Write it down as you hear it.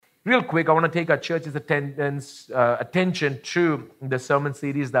Real quick, I want to take our church's attention to the sermon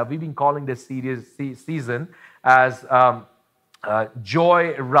series that we've been calling this season as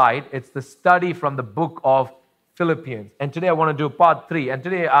Joy Right. It's the study from the book of Philippians. And today I want to do part 3. And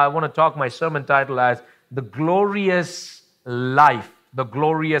today I want to talk my sermon title as The Glorious Life. The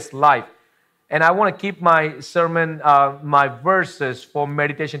Glorious Life. And I want to keep my sermon, my verses for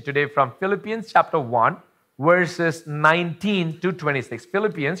meditation today from Philippians chapter 1. Verses 19 to 26.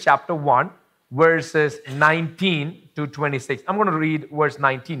 Philippians chapter 1, verses 19 to 26. I'm going to read verse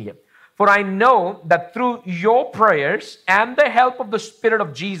 19 here. For I know that through your prayers and the help of the Spirit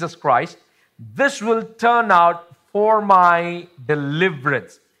of Jesus Christ, this will turn out for my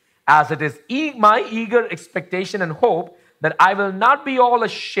deliverance, as it is my eager expectation and hope that I will not be all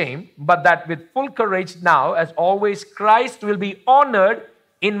ashamed, but that with full courage now, as always, Christ will be honored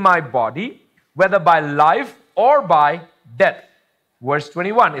in my body, whether by life or by death. Verse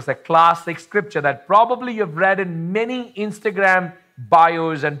 21 is a classic scripture that probably you've read in many Instagram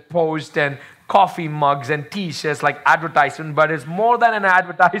bios and posts and coffee mugs and t-shirts like advertisement, but it's more than an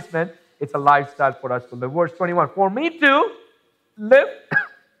advertisement. It's a lifestyle for us to live. Verse 21, for me to live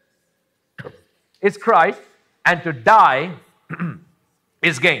is Christ, and to die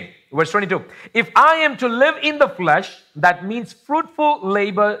is gain. Verse 22, if I am to live in the flesh, that means fruitful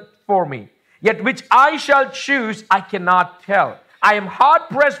labor for me. Yet which I shall choose, I cannot tell. I am hard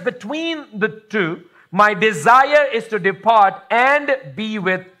pressed between the two. My desire is to depart and be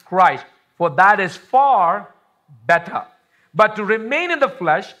with Christ, for that is far better. But to remain in the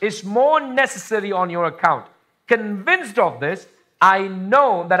flesh is more necessary on your account. Convinced of this, I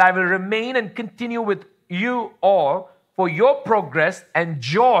know that I will remain and continue with you all for your progress and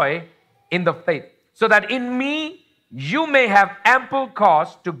joy in the faith, so that in me you may have ample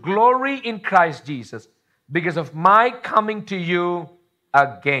cause to glory in Christ Jesus because of my coming to you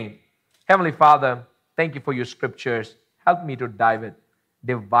again. Heavenly Father, thank you for your scriptures. Help me to dive it,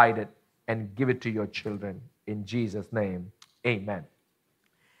 divide it, and give it to your children. In Jesus' name, amen.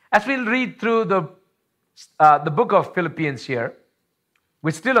 As we read through the book of Philippians here,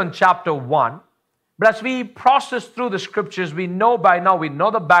 we're still on chapter 1. But as we process through the scriptures, we know by now, we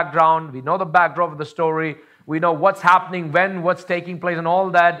know the background, we know the backdrop of the story, we know what's happening, when, what's taking place, and all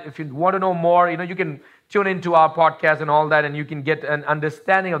that. If you want to know more, you can tune into our podcast and all that, and you can get an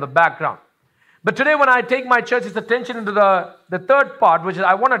understanding of the background. But today, when I take my church's attention into the third part, which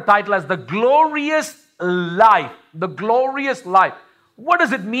I want to title as The Glorious Life. The Glorious Life. What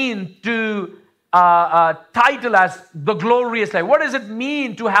does it mean to title as The Glorious Life? What does it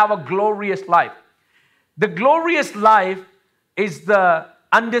mean to have a glorious life? The glorious life is the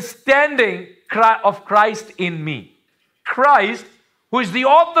understanding of Christ in me. Christ, who is the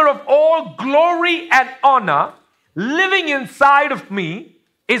author of all glory and honor, living inside of me,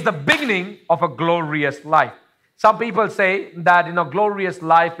 is the beginning of a glorious life. Some people say that glorious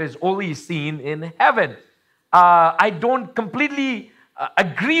life is only seen in heaven. I don't completely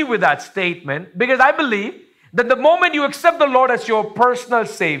agree with that statement, because I believe that the moment you accept the Lord as your personal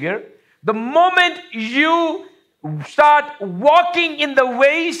Savior, the moment you start walking in the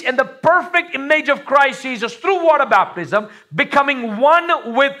ways and the perfect image of Christ Jesus through water baptism, becoming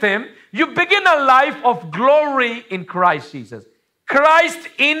one with Him, you begin a life of glory in Christ Jesus. Christ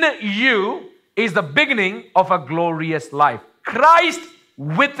in you is the beginning of a glorious life. Christ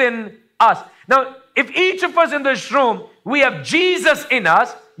within us. Now, if each of us in this room, we have Jesus in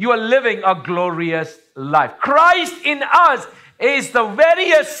us, you are living a glorious life. Christ in us is the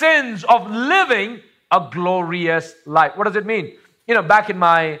very essence of living a glorious life. What does it mean? Back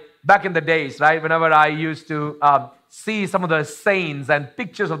in the days, right? Whenever I used to see some of the saints and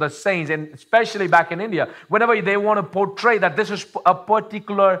pictures of the saints, and especially back in India, whenever they want to portray that this is a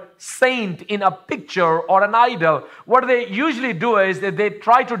particular saint in a picture or an idol, what they usually do is that they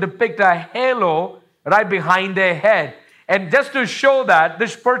try to depict a halo right behind their head. And just to show that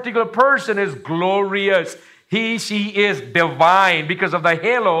this particular person is glorious, she is divine because of the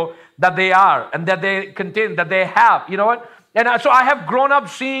halo that they are and that they contain, that they have. You know what? And so I have grown up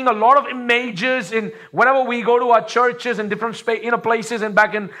seeing a lot of images in whenever we go to our churches in different places and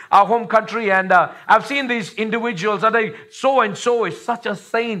back in our home country, and I've seen these individuals that so and so is such a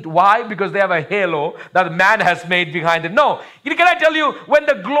saint. Why? Because they have a halo that man has made behind it. No, can I tell you, when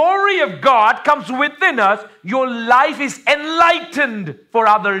the glory of God comes within us, your life is enlightened for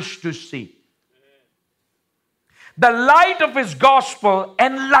others to see. The light of His gospel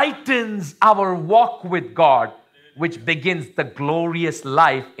enlightens our walk with God, which begins the glorious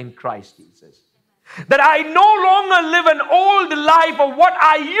life in Christ Jesus. That I no longer live an old life of what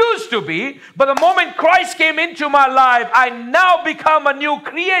I used to be, but the moment Christ came into my life, I now become a new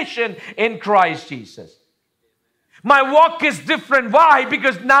creation in Christ Jesus. My walk is different. Why?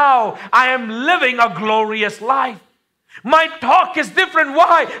 Because now I am living a glorious life. My talk is different.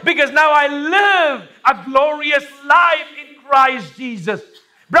 Why? Because now I live a glorious life in Christ Jesus.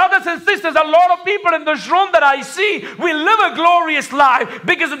 Brothers and sisters, a lot of people in this room that I see, we live a glorious life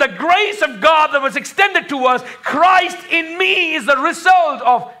because of the grace of God that was extended to us. Christ in me is the result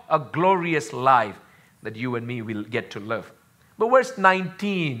of a glorious life that you and me will get to live. But verse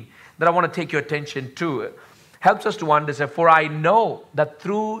 19 that I want to take your attention to helps us to understand, for I know that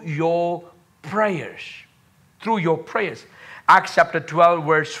through your prayers, Acts chapter 12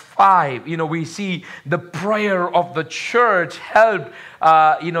 verse 5, we see the prayer of the church helped,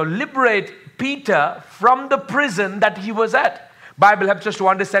 liberate Peter from the prison that he was at. Bible helps us to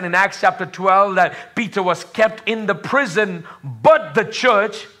understand in Acts chapter 12 that Peter was kept in the prison, but the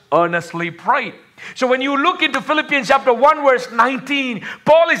church earnestly prayed. So when you look into Philippians chapter 1 verse 19,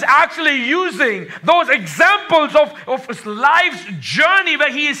 Paul is actually using those examples of his life's journey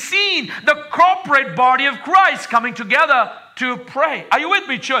where he has seen the corporate body of Christ coming together to pray. Are you with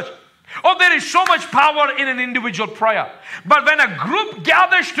me, church? Oh, there is so much power in an individual prayer. But when a group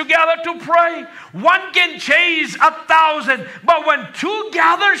gathers together to pray, one can chase 1,000. But when two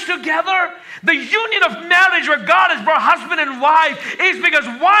gathers together, the union of marriage where God has brought husband and wife is because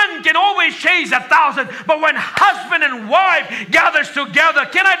one can always chase 1,000. But when husband and wife gathers together,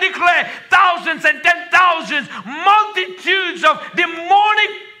 can I declare thousands and 10,000s, multitudes of demonic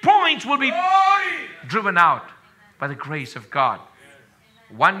points will be driven out by the grace of God.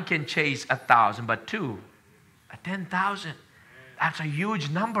 One can chase 1,000, but two, 10,000. That's a huge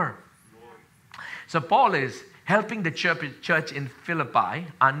number. So Paul is helping the church in Philippi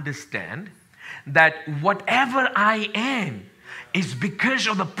understand that whatever I am is because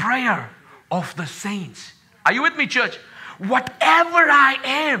of the prayer of the saints. Are you with me, church? Whatever I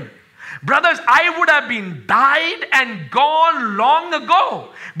am. Brothers, I would have been died and gone long ago.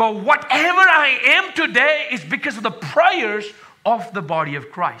 But whatever I am today is because of the prayers of the body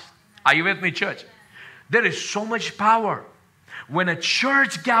of Christ. Are you with me, church? There is so much power when a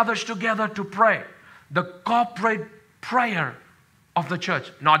church gathers together to pray. The corporate prayer of the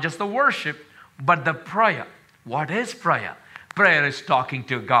church. Not just the worship, but the prayer. What is prayer? Prayer is talking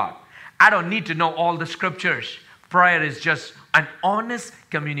to God. I don't need to know all the scriptures. Prayer is just an honest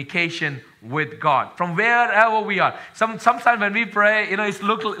communication with God from wherever we are. Sometimes when we pray, it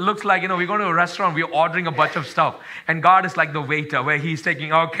looks like, we go to a restaurant, we're ordering a bunch of stuff. And God is like the waiter where he's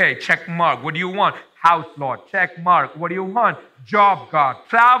taking, okay, check mark. What do you want? House, Lord. Check mark. What do you want? Job, God.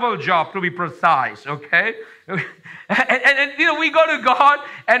 Travel job, to be precise, okay? and we go to God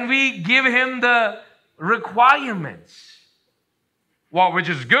and we give him the requirements. Well, which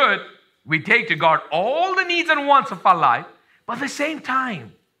is good. We take to God all the needs and wants of our life, but at the same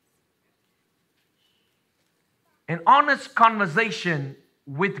time, an honest conversation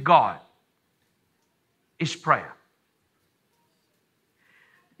with God is prayer.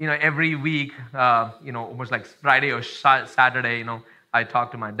 Every week, almost like Friday or Saturday, I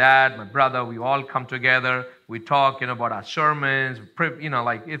talk to my dad, my brother, we all come together, we talk, about our sermons,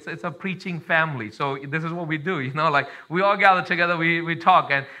 it's a preaching family. So this is what we do, we all gather together, we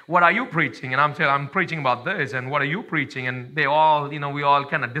talk, and what are you preaching? And I'm saying, I'm preaching about this, and what are you preaching? And they all, we all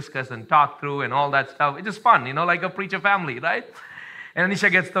kind of discuss and talk through and all that stuff. It's just fun, like a preacher family, right? And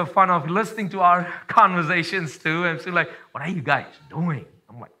Anisha gets the fun of listening to our conversations too, and she's like, what are you guys doing?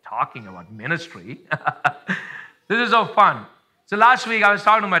 I'm like, talking about ministry. This is so fun. So last week I was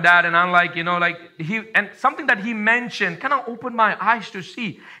talking to my dad and I'm like, and something that he mentioned kind of opened my eyes to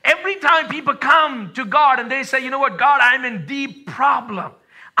see. Every time people come to God and they say, God, I'm in deep problem.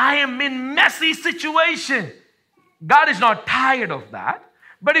 I am in messy situation. God is not tired of that.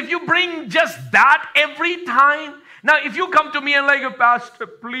 But if you bring just that every time, now if you come to me and like, Pastor,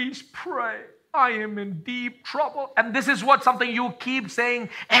 please pray. I am in deep trouble. And this is something you keep saying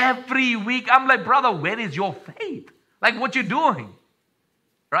every week. I'm like, brother, where is your faith? Like what you're doing,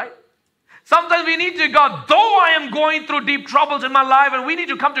 right? Sometimes we need to God, though I am going through deep troubles in my life, and we need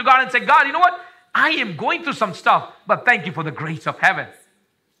to come to God and say, God, you know what? I am going through some stuff, but thank you for the grace of heaven.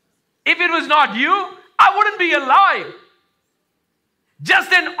 If it was not you, I wouldn't be alive.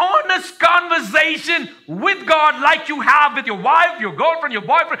 Just an honest conversation with God like you have with your wife, your girlfriend, your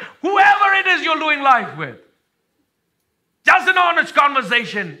boyfriend, whoever it is you're doing life with. Just an honest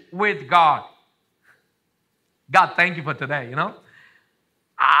conversation with God. God, thank you for today,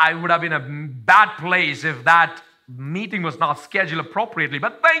 I would have been in a bad place if that meeting was not scheduled appropriately,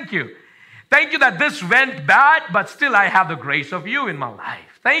 but thank you. Thank you that this went bad, but still I have the grace of you in my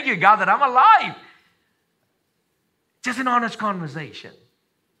life. Thank you, God, that I'm alive. Just an honest conversation.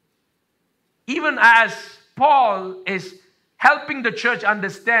 Even as Paul is helping the church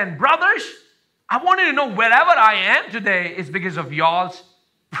understand, brothers, I want you to know wherever I am today is because of y'all's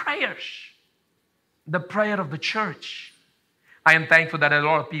prayers. The prayer of the church. I am thankful that there are a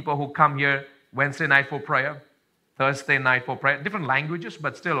lot of people who come here Wednesday night for prayer, Thursday night for prayer, different languages,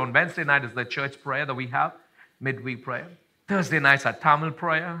 but still on Wednesday night is the church prayer that we have, midweek prayer. Thursday nights are Tamil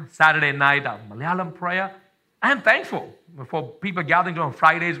prayer, Saturday night are Malayalam prayer. I am thankful for people gathering on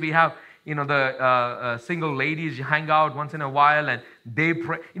Fridays. We have, the single ladies hang out once in a while and they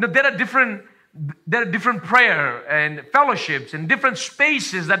pray. There are different prayer and fellowships and different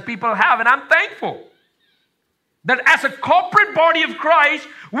spaces that people have, and I'm thankful that as a corporate body of Christ,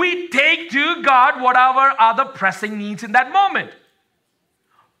 we take to God whatever are the pressing needs in that moment.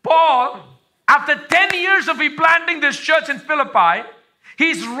 Paul, after 10 years of replanting this church in Philippi,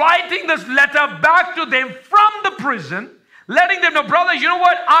 he's writing this letter back to them from the prison, letting them know, brothers, you know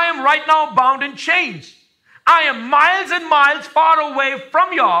what? I am right now bound in chains. I am miles and miles far away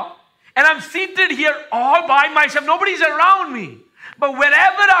from y'all, and I'm seated here all by myself. Nobody's around me. But wherever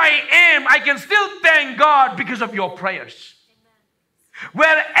I am, I can still thank God because of your prayers.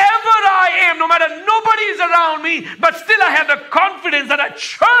 Wherever I am, no matter nobody is around me, but still I have the confidence that a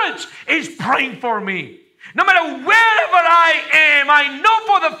church is praying for me. No matter wherever I am, I know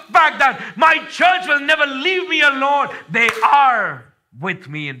for the fact that my church will never leave me alone. They are with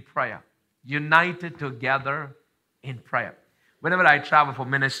me in prayer, united together in prayer. Whenever I travel for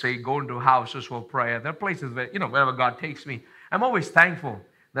ministry, go into houses for prayer, there are places where, wherever God takes me, I'm always thankful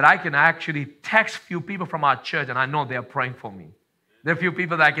that I can actually text few people from our church and I know they are praying for me. There are few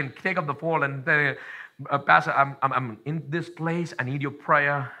people that I can take up the phone and say, Pastor, I'm in this place. I need your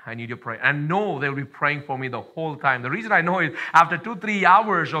prayer. I need your prayer. And I know they'll be praying for me the whole time. The reason I know is after 2-3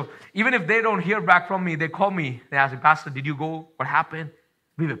 hours of, even if they don't hear back from me, they call me. They ask me, Pastor, did you go? What happened?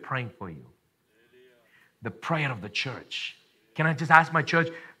 We were praying for you. The prayer of the church. Can I just ask my church,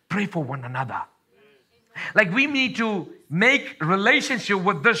 pray for one another? Like we need to make relationship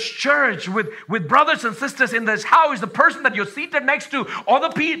with this church, with brothers and sisters in this house, the person that you're seated next to, or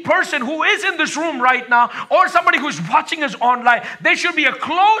the person who is in this room right now, or somebody who's watching us online. There should be a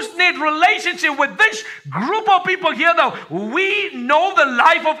close-knit relationship with this group of people here, though. We know the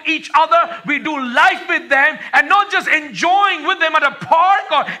life of each other. We do life with them, and not just enjoying with them at a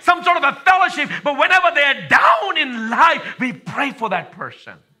park or some sort of a fellowship, but whenever they're down in life, we pray for that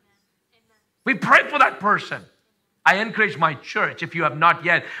person. We pray for that person. I encourage my church, if you have not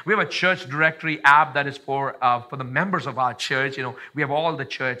yet, we have a church directory app that is for the members of our church. We have all the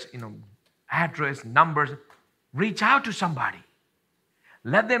church, address, numbers. Reach out to somebody.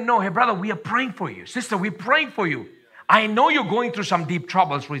 Let them know, hey brother, we are praying for you. Sister, we're praying for you. I know you're going through some deep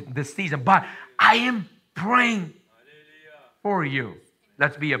troubles with this season, but I am praying for you.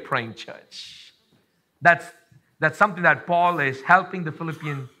 Let's be a praying church. That's something that Paul is helping the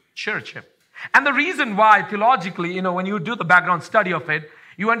Philippian church. And the reason why, theologically, when you do the background study of it,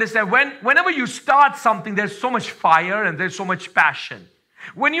 you understand whenever you start something, there's so much fire and there's so much passion.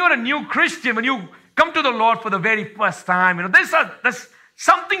 When you're a new Christian, when you come to the Lord for the very first time, there's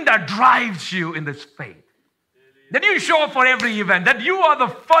something that drives you in this faith. That you show up for every event, that you are the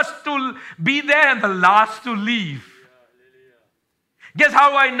first to be there and the last to leave. Guess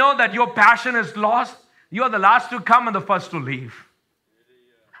how I know that your passion is lost? You are the last to come and the first to leave.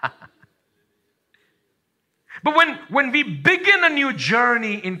 But when we begin a new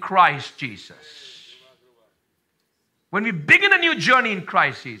journey in Christ Jesus,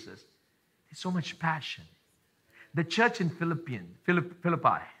 there's so much passion. The church in Philippi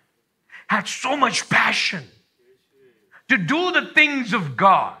had so much passion to do the things of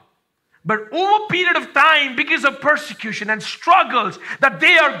God. But over a period of time, because of persecution and struggles that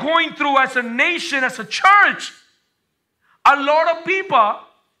they are going through as a nation, as a church, a lot of people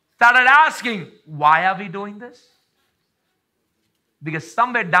started asking, why are we doing this? Because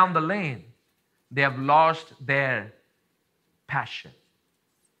somewhere down the lane, they have lost their passion.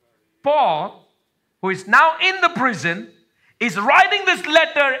 Paul, who is now in the prison, is writing this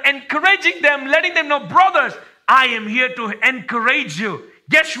letter, encouraging them, letting them know, brothers, I am here to encourage you.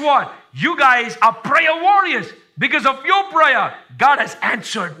 Guess what? You guys are prayer warriors. Because of your prayer, God has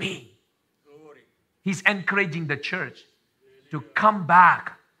answered me. He's encouraging the church to come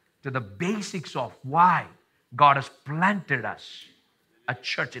back to the basics of why God has planted us. A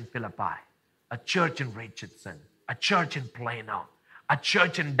church in Philippi, a church in Richardson, a church in Plano, a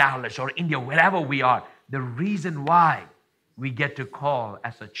church in Dallas or India, wherever we are. The reason why we get to call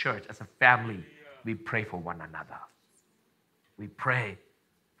as a church, as a family, we pray for one another. We pray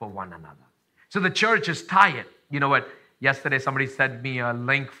for one another. So the church is tired. You know what? Yesterday somebody sent me a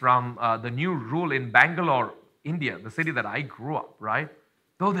link from the new rule in Bangalore, India, the city that I grew up, right?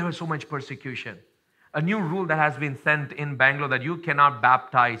 Though there was so much persecution. A new rule that has been sent in Bangalore that you cannot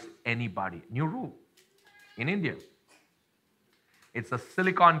baptize anybody. New rule in India. It's the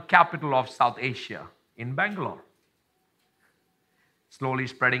silicon capital of South Asia in Bangalore. Slowly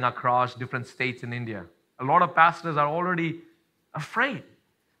spreading across different states in India. A lot of pastors are already afraid.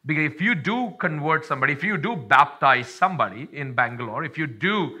 Because if you do convert somebody, if you do baptize somebody in Bangalore, if you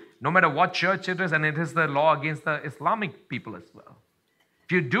do, no matter what church it is, and it is the law against the Islamic people as well.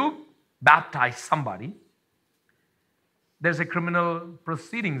 If you do baptize somebody, there's a criminal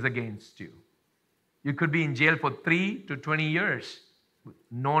proceedings against you. You could be in jail for 3 to 20 years,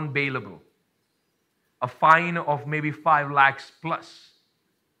 non-bailable. A fine of maybe 5 lakhs plus,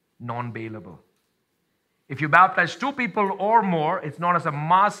 non-bailable. If you baptize 2 people or more, it's known as a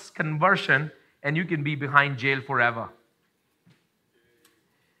mass conversion, and you can be behind jail forever.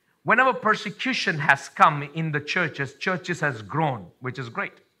 Whenever persecution has come in the churches has grown, which is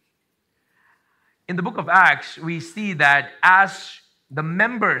great. In the book of Acts, we see that as the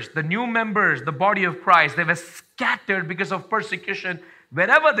members, the new members, the body of Christ, they were scattered because of persecution.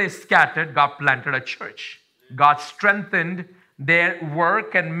 Wherever they scattered, God planted a church. God strengthened their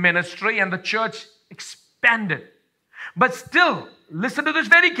work and ministry, and the church expanded. But still, listen to this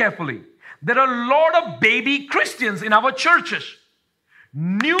very carefully. There are a lot of baby Christians in our churches.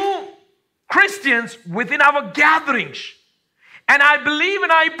 New Christians within our gatherings. And I believe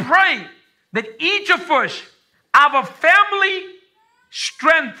and I pray that each of us, our family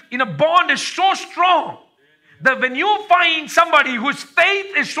strength in a bond is so strong that when you find somebody whose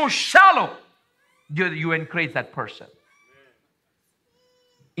faith is so shallow, you encourage that person.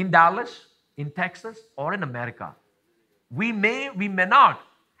 In Dallas, in Texas, or in America, we may not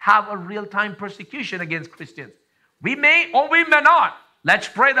have a real-time persecution against Christians. We may or we may not. Let's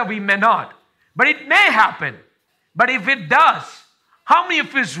pray that we may not. But it may happen. But if it does, how many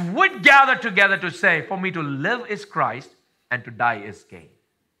of us would gather together to say, for me to live is Christ and to die is gain?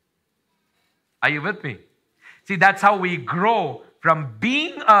 Are you with me? See, that's how we grow from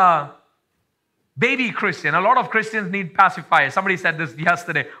being a baby Christian. A lot of Christians need pacifiers. Somebody said this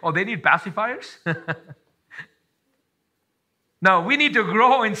yesterday. Oh, they need pacifiers? No, we need to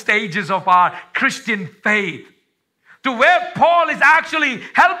grow in stages of our Christian faith to where Paul is actually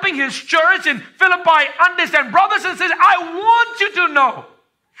helping his church in Philippi understand. Brothers and sisters, I want you to know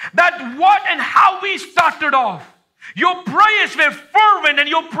that what and how we started off. Your prayers were fervent and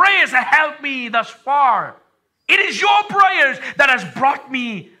your prayers have helped me thus far. It is your prayers that has brought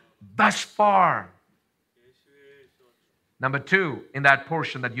me thus far. Number 2 in that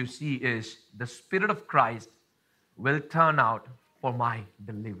portion that you see is the Spirit of Christ will turn out for my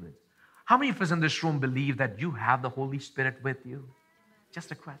deliverance. How many of us in this room believe that you have the Holy Spirit with you?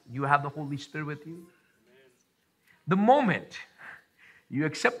 Just a question. You have the Holy Spirit with you? The moment you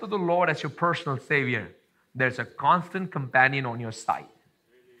accept the Lord as your personal Savior, there's a constant companion on your side.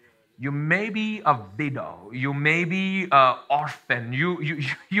 You may be a widow. You may be an orphan.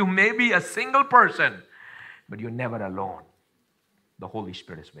 You may be a single person, but you're never alone. The Holy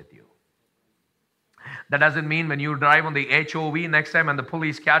Spirit is with you. That doesn't mean when you drive on the HOV next time and the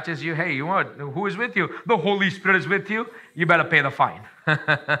police catches you, hey, who is with you? The Holy Spirit is with you. You better pay the fine.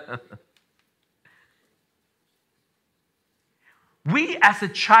 We as a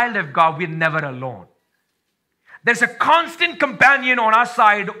child of God, we're never alone. There's a constant companion on our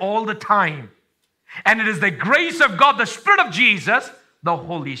side all the time. And it is the grace of God, the Spirit of Jesus, the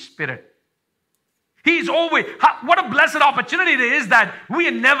Holy Spirit. He's always, what a blessed opportunity it is that we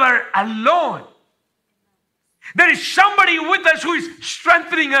are never alone. There is somebody with us who is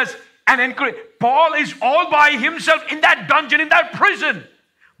strengthening us and encouraging. Paul is all by himself in that dungeon, in that prison,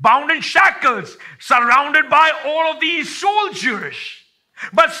 bound in shackles, surrounded by all of these soldiers.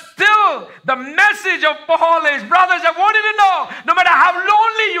 But still, the message of Paul is, brothers, I want you to know, no matter how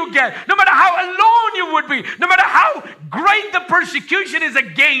lonely you get, no matter how alone you would be, no matter how great the persecution is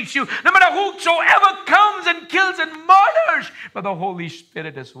against you, no matter whosoever comes and kills and murders, but the Holy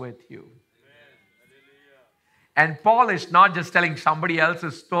Spirit is with you. And Paul is not just telling somebody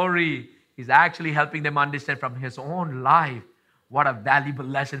else's story. He's actually helping them understand from his own life. What a valuable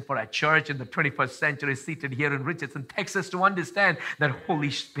lesson for a church in the 21st century seated here in Richardson, Texas, to understand that Holy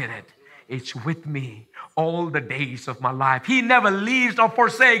Spirit is with me all the days of my life. He never leaves or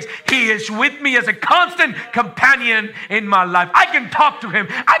forsakes. He is with me as a constant companion in my life. I can talk to him.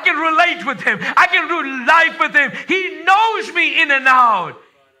 I can relate with him. I can do life with him. He knows me in and out.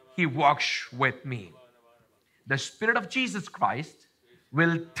 He walks with me. The Spirit of Jesus Christ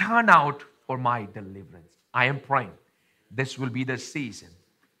will turn out for my deliverance. I am praying. This will be the season.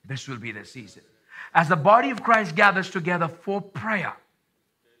 This will be the season. As the body of Christ gathers together for prayer,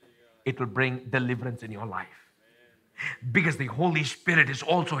 it will bring deliverance in your life. Because the Holy Spirit is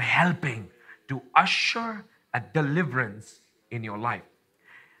also helping to usher a deliverance in your life.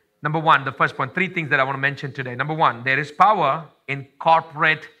 Number one, the first point, three things that I want to mention today. Number one, there is power in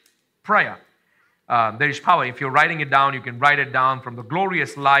corporate prayer. There is power. If you're writing it down, you can write it down from the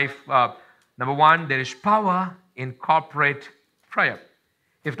glorious life. Number one, there is power in corporate prayer.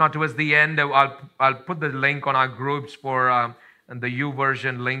 If not, towards the end, I'll put the link on our groups for the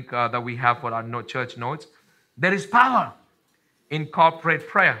YouVersion link that we have for our church notes. There is power in corporate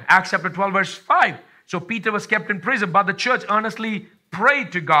prayer. Acts chapter 12, verse 5. So Peter was kept in prison, but the church earnestly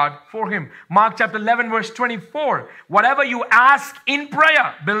prayed to God for him. Mark chapter 11, verse 24. Whatever you ask in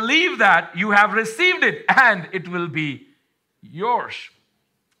prayer, believe that you have received it and it will be yours.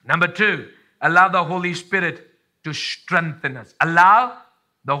 Number two, allow the Holy Spirit to strengthen us. Allow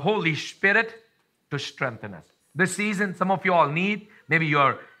the Holy Spirit to strengthen us. This season, some of you all need, maybe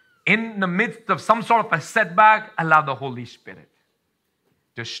you're in the midst of some sort of a setback, allow the Holy Spirit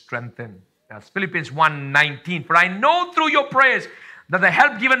to strengthen us. Philippians 1:19. For I know through your prayers that the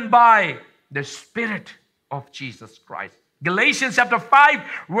help given by the Spirit of Jesus Christ. Galatians chapter 5,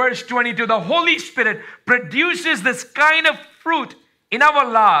 verse 22. The Holy Spirit produces this kind of fruit in our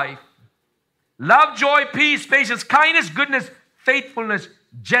life. Love, joy, peace, patience, kindness, goodness, faithfulness,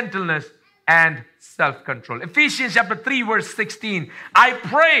 gentleness, and self-control. Ephesians chapter 3, verse 16. I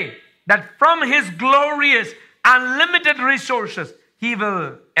pray that from His glorious, unlimited resources, He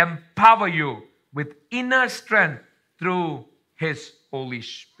will empower you with inner strength through His Holy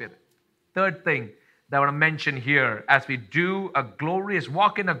Spirit. Third thing that I want to mention here as we do a glorious,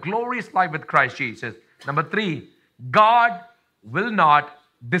 walk in a glorious life with Christ Jesus. Number three, God will not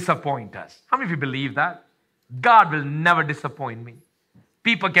disappoint us. How many of you believe that? God will never disappoint me.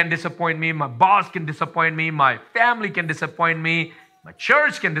 People can disappoint me. My boss can disappoint me. My family can disappoint me. My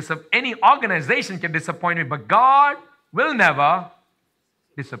church can disappoint me. Any organization can disappoint me. But God will never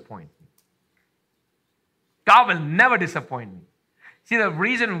disappoint me. God will never disappoint me. See, the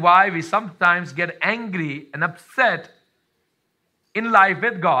reason why we sometimes get angry and upset in life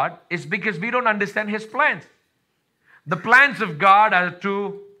with God is because we don't understand His plans. The plans of God are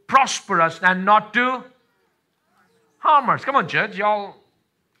to prosper us and not to harm us. Come on, church, y'all.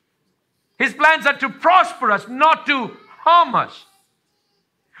 His plans are to prosper us, not to harm us.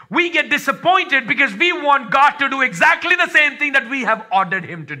 We get disappointed because we want God to do exactly the same thing that we have ordered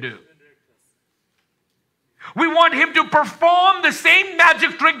Him to do. We want Him to perform the same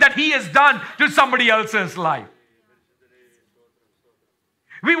magic trick that He has done to somebody else's life.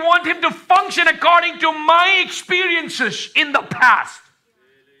 We want Him to function according to my experiences in the past.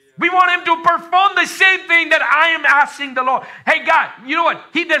 We want Him to perform the same thing that I am asking the Lord. Hey God, you know what?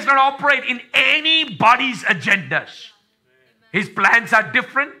 He does not operate in anybody's agendas. His plans are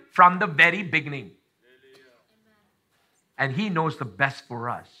different from the very beginning. And He knows the best for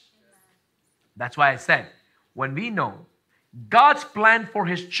us. That's why I said, when we know God's plan for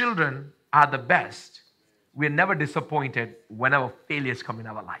His children are the best, we're never disappointed whenever failures come in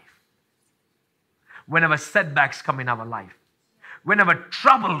our life. Whenever setbacks come in our life. Whenever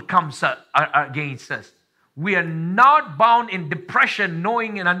trouble comes against us. We are not bound in depression,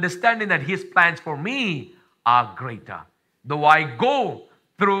 knowing and understanding that His plans for me are greater. Though I go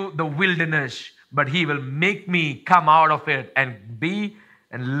through the wilderness, but He will make me come out of it and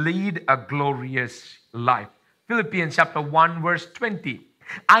lead a glorious life. Philippians chapter 1, verse 20.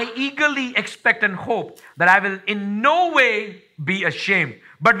 I eagerly expect and hope that I will in no way be ashamed,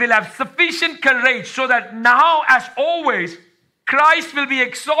 but will have sufficient courage so that now, as always, Christ will be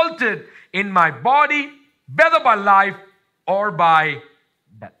exalted in my body, whether by life or by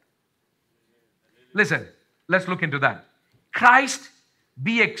death. Listen, let's look into that. Christ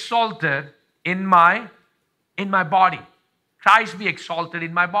be exalted in my body. Christ be exalted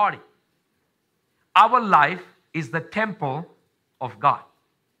in my body. Our life is the temple of God.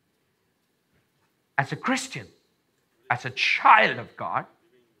 As a Christian, as a child of God,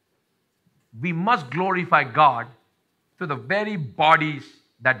 we must glorify God through the very bodies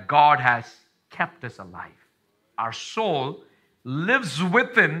that God has kept us alive. Our soul lives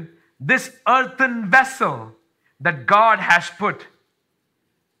within this earthen vessel that God has put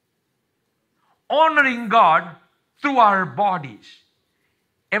honoring God through our bodies.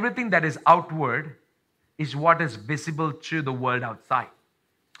 Everything that is outward is what is visible to the world outside.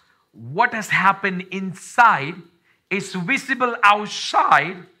 What has happened inside is visible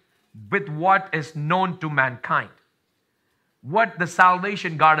outside with what is known to mankind. What the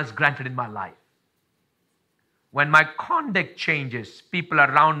salvation God has granted in my life. When my conduct changes, people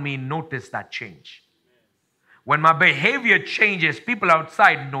around me notice that change. When my behavior changes, people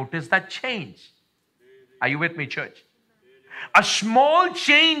outside notice that change. Are you with me, church? A small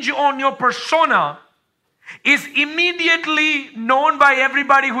change on your persona is immediately known by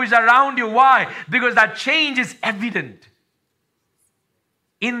everybody who is around you. Why? Because that change is evident.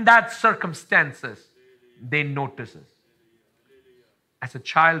 In that circumstances, they notice it. As a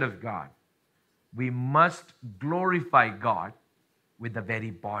child of God, we must glorify God with the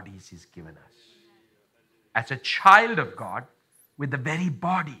very bodies He's given us. As a child of God, with the very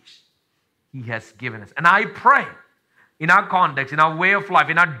bodies He has given us. And I pray, in our context, in our way of life,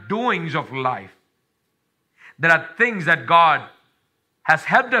 in our doings of life, there are things that God has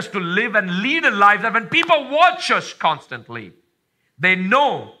helped us to live and lead a life that when people watch us constantly, they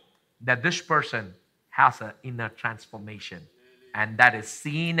know that this person has an inner transformation, and that is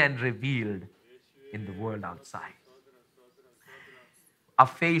seen and revealed in the world outside. Our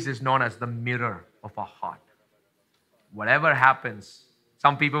face is known as the mirror of our heart. Whatever happens,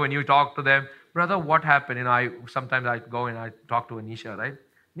 some people, when you talk to them, brother, what happened? Sometimes I go and I talk to Anisha, right?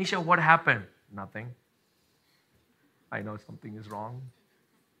 Anisha, what happened? Nothing. I know something is wrong.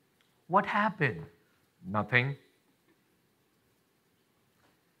 What happened? Nothing.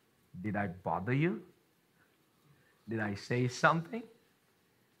 Did I bother you? Did I say something?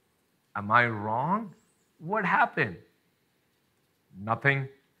 Am I wrong? What happened? Nothing.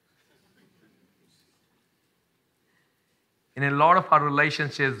 In a lot of our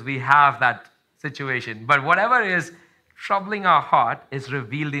relationships, we have that situation. But whatever is troubling our heart is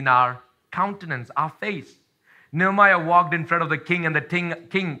revealed in our countenance, our face. Nehemiah walked in front of the king, and the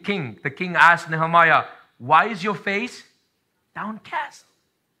king asked Nehemiah, why is your face downcast?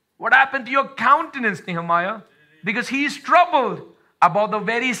 What happened to your countenance, Nehemiah? Because he is troubled about the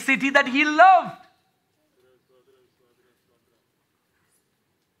very city that he loved.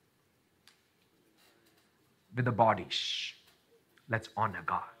 With the bodies, let's honor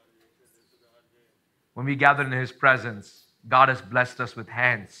God. When we gather in His presence, God has blessed us with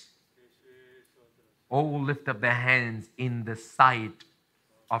hands. Oh, lift up the hands in the sight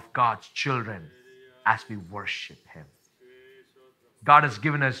of God's children as we worship Him. God has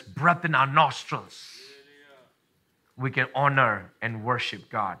given us breath in our nostrils. We can honor and worship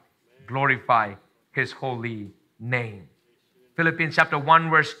God. Glorify His holy name. Philippians chapter 1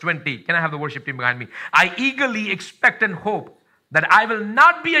 verse 20. Can I have the worship team behind me? I eagerly expect and hope that I will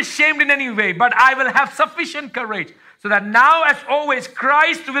not be ashamed in any way, but I will have sufficient courage, so that now as always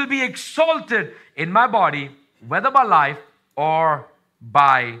Christ will be exalted in my body, whether by life or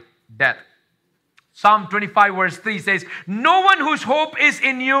by death. Psalm 25 verse 3 says, no one whose hope is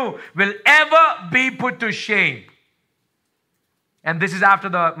in you will ever be put to shame. And this is after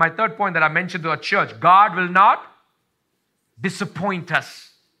my third point that I mentioned to our church. God will not disappoint us.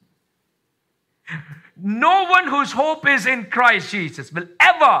 No one whose hope is in Christ Jesus will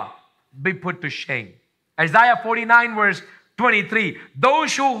ever be put to shame. Isaiah 49 verse 23.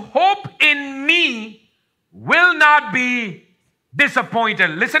 Those who hope in me will not be disappointed.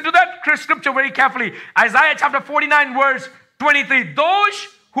 Listen to that scripture very carefully. Isaiah chapter 49 verse 23. Those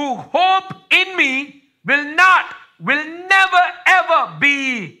who hope in me will never ever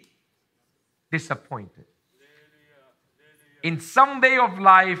be disappointed. In some way of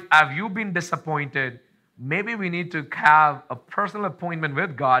life, have you been disappointed? Maybe we need to have a personal appointment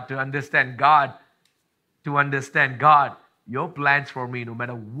with God to understand God. Your plans for me, no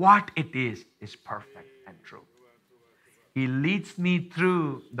matter what it is perfect and true. He leads me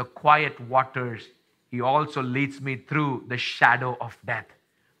through the quiet waters. He also leads me through the shadow of death.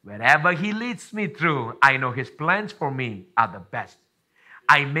 Wherever He leads me through, I know His plans for me are the best.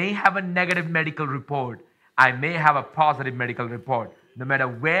 I may have a negative medical report. I may have a positive medical report. No matter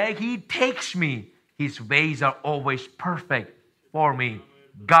where He takes me, His ways are always perfect for me.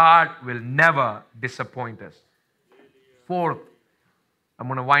 God will never disappoint us. Fourth, I'm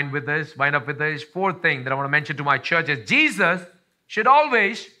going to wind up with this. Fourth thing that I want to mention to my church is Jesus should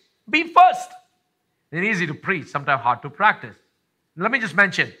always be first. It's easy to preach, sometimes hard to practice. Let me just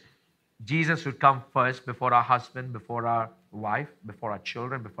mention, Jesus should come first before our husband, before our wife, before our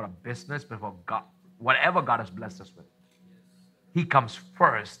children, before our business, before God. Whatever God has blessed us with. He comes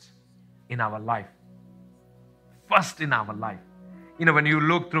first in our life. First in our life. When you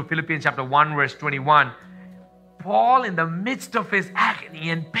look through Philippians chapter 1, verse 21, Paul, in the midst of his agony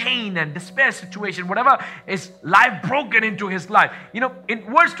and pain and despair situation, whatever is life broken into his life. In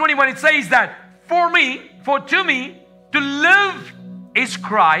verse 21, it says that to me, to live is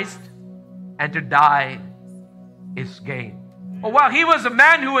Christ and to die is gain. Oh wow, he was a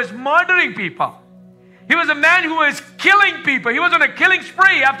man who was murdering people. He was a man who was killing people. He was on a killing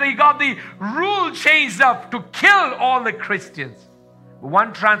spree after he got the rule changed up to kill all the Christians.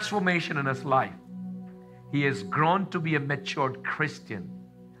 One transformation in his life. He has grown to be a matured Christian,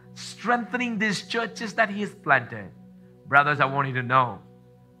 strengthening these churches that he has planted. Brothers, I want you to know,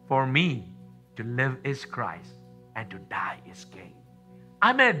 for me, to live is Christ and to die is gain.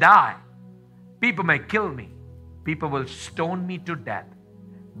 I may die. People may kill me. People will stone me to death.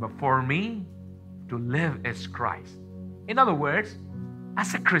 But for me, to live is Christ. In other words,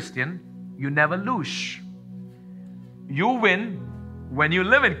 as a Christian, you never lose. You win when you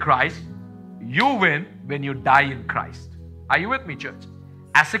live in Christ. You win when you die in Christ. Are you with me, church?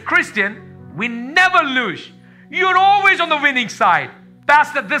 As a Christian, we never lose. You're always on the winning side.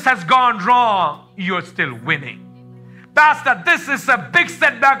 Pastor, this has gone wrong. You're still winning. Pastor, this is a big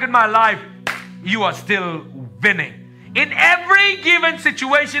setback in my life. You are still winning. In every given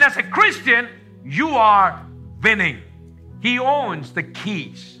situation as a Christian, you are winning. He owns the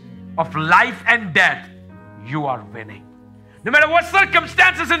keys of life and death. You are winning. No matter what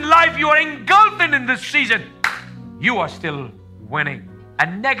circumstances in life you are engulfed in this season, you are still winning. A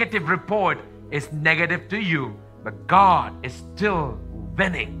negative report is negative to you, but God is still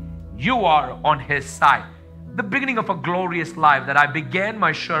winning. You are on His side. The beginning of a glorious life that I began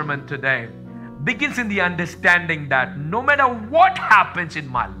my sermon today begins in the understanding that no matter what happens in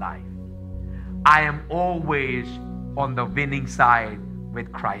my life, I am always on the winning side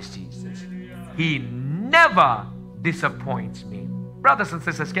with Christ Jesus. He never disappoints me. Brothers and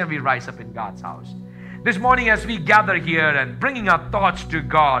sisters, can we rise up in God's house? This morning as we gather here and bringing our thoughts to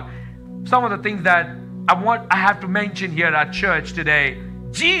God, some of the things that I have to mention here at church today,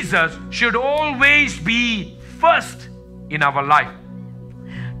 Jesus should always be first in our life.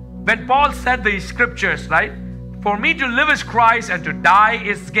 When Paul said these scriptures, right? For me to live is Christ and to die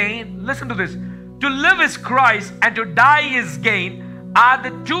is gain. Listen to this. To live is Christ and to die is gain are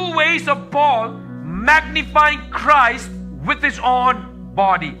the two ways of Paul magnifying Christ with his own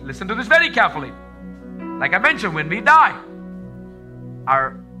body. Listen to this very carefully. Like I mentioned, when we die,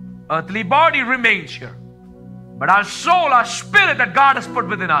 our earthly body remains here. But our soul, our spirit that God has put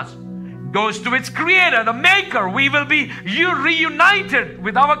within us goes to its creator, the maker. We will be reunited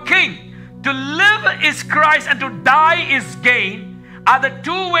with our King. To live is Christ and to die is gain are the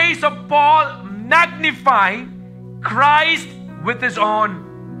two ways of Paul magnifying Christ with his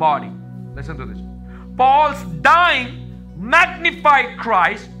own body. Listen to this. Paul's dying magnified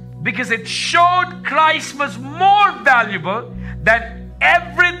Christ because it showed Christ was more valuable than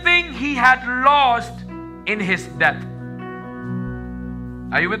everything he had lost in his death.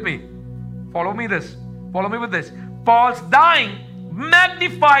 Are you with me? Follow me this. Follow me with this. Paul's dying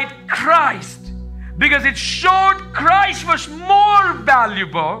magnified Christ because it showed Christ was more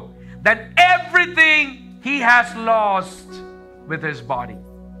valuable than everything he has lost with his body.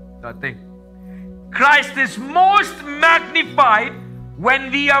 Third thing. Christ is most magnified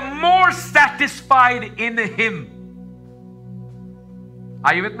when we are more satisfied in Him.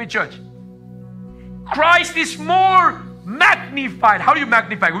 Are you with me, church? Christ is more magnified. How do you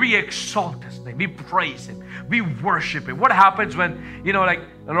magnify? We exalt His name. We praise Him. We worship Him. What happens when, like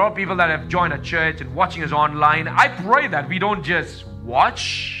a lot of people that have joined a church and watching us online, I pray that we don't just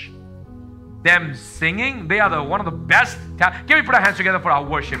watch them singing. They are one of the best. Can we put our hands together for our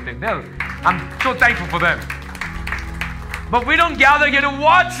worship team? I'm so thankful for them. But we don't gather here to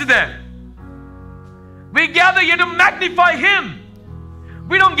watch them. We gather here to magnify Him.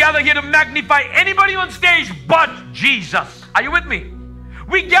 We don't gather here to magnify anybody on stage but Jesus. Are you with me?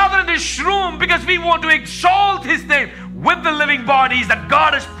 We gather in this room because we want to exalt His name with the living bodies that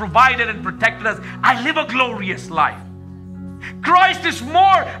God has provided and protected us. I live a glorious life. Christ is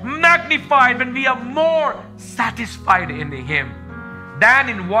more magnified when we are more satisfied in Him than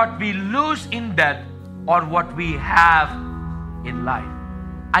in what we lose in death or what we have in life.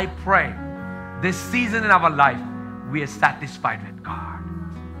 I pray this season in our life, we are satisfied with God.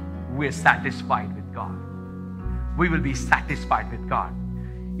 We are satisfied with God. We will be satisfied with God.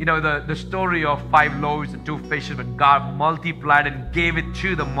 The story of 5 loaves and 2 fishes when God multiplied and gave it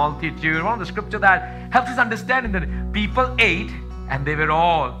to the multitude. One of the scripture that helps us understand that people ate and they were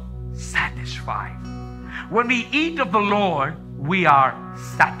all satisfied. When we eat of the Lord, we are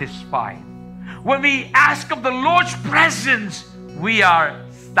satisfied. When we ask of the Lord's presence, we are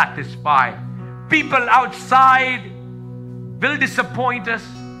satisfied. People outside will disappoint us.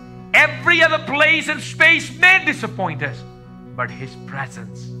 Every other place and space may disappoint us, but His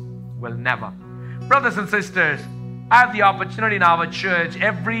presence will never. Brothers and sisters, I have the opportunity in our church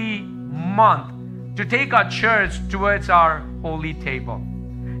every month to take our church towards our holy table.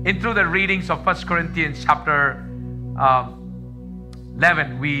 In through the readings of 1 Corinthians chapter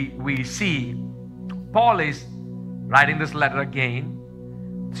 11, we see Paul is writing this letter again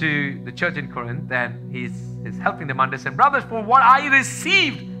to the church in Corinth, and he's helping them understand, brothers, for what I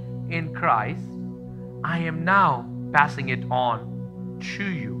received in Christ, I am now passing it on to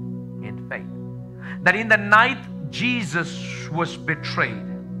you in faith. That in the night Jesus was betrayed,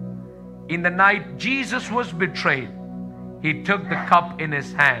 in the night Jesus was betrayed, He took the cup in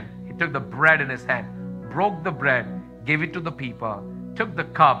His hand, He took the bread in His hand, broke the bread, gave it to the people, took the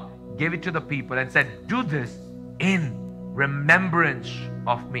cup, gave it to the people, and said, do this in remembrance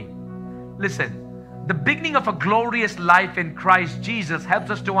of me. Listen, the beginning of a glorious life in Christ Jesus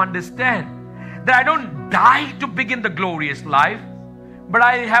helps us to understand that I don't die to begin the glorious life, but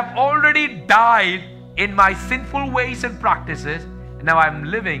I have already died in my sinful ways and practices, and now I'm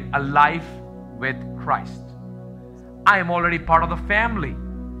living a life with Christ. I am already part of the family.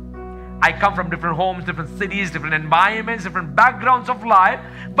 I come from different homes, different cities, different environments, different backgrounds of life,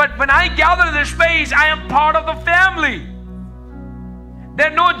 but when I gather in this space, I am part of the family.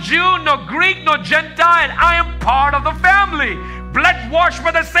 There's no Jew, no Greek, no Gentile. I am part of the family. Blood washed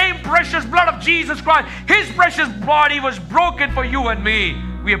by the same precious blood of Jesus Christ. His precious body was broken for you and me.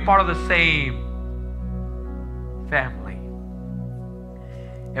 We are part of the same family.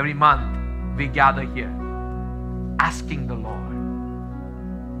 Every month we gather here asking the Lord,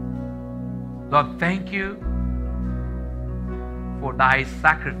 Lord, thank you for thy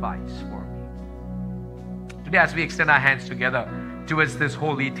sacrifice for me. Today, as we extend our hands together towards this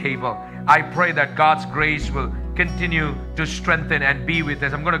holy table, I pray that God's grace will continue to strengthen and be with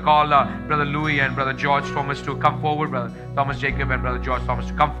us. I'm going to call Brother Louis and Brother George Thomas to come forward, Brother Thomas Jacob and Brother George Thomas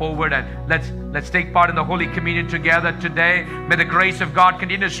to come forward, and let's take part in the Holy Communion together today. May the grace of God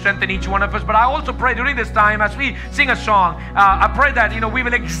continue to strengthen each one of us. But I also pray during this time as we sing a song, I pray that we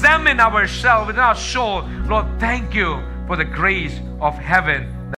will examine ourselves within our soul. Lord, thank you for the grace of heaven